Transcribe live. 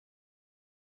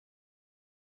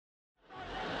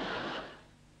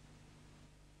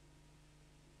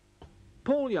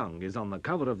Paul Young is on the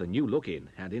cover of the new Lookin,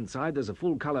 and inside there's a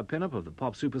full-colour pin-up of the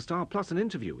pop superstar, plus an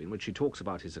interview in which he talks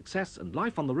about his success and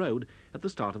life on the road at the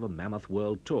start of a mammoth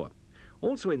world tour.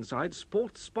 Also inside,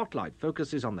 Sports Spotlight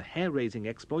focuses on the hair-raising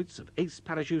exploits of ace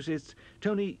parachutist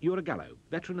Tony Uragallo,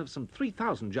 veteran of some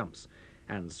 3,000 jumps.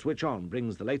 And Switch On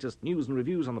brings the latest news and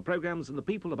reviews on the programmes and the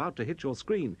people about to hit your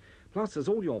screen. Plus, there's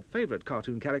all your favourite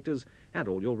cartoon characters and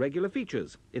all your regular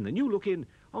features in the new Lookin,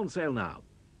 on sale now.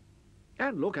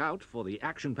 And look out for the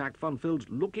action-packed, fun-filled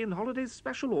Lookin Holidays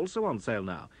Special, also on sale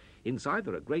now. Inside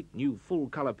there are great new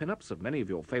full-colour pin-ups of many of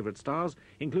your favourite stars,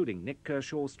 including Nick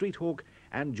Kershaw, Street Hawk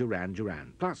and Duran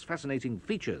Duran. Plus fascinating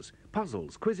features,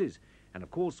 puzzles, quizzes, and of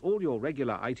course all your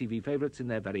regular ITV favourites in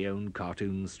their very own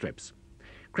cartoon strips.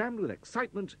 Crammed with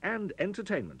excitement and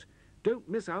entertainment. Don't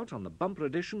miss out on the bumper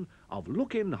edition of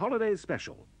Lookin Holidays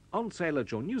Special. On sale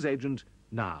at your newsagent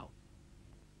now.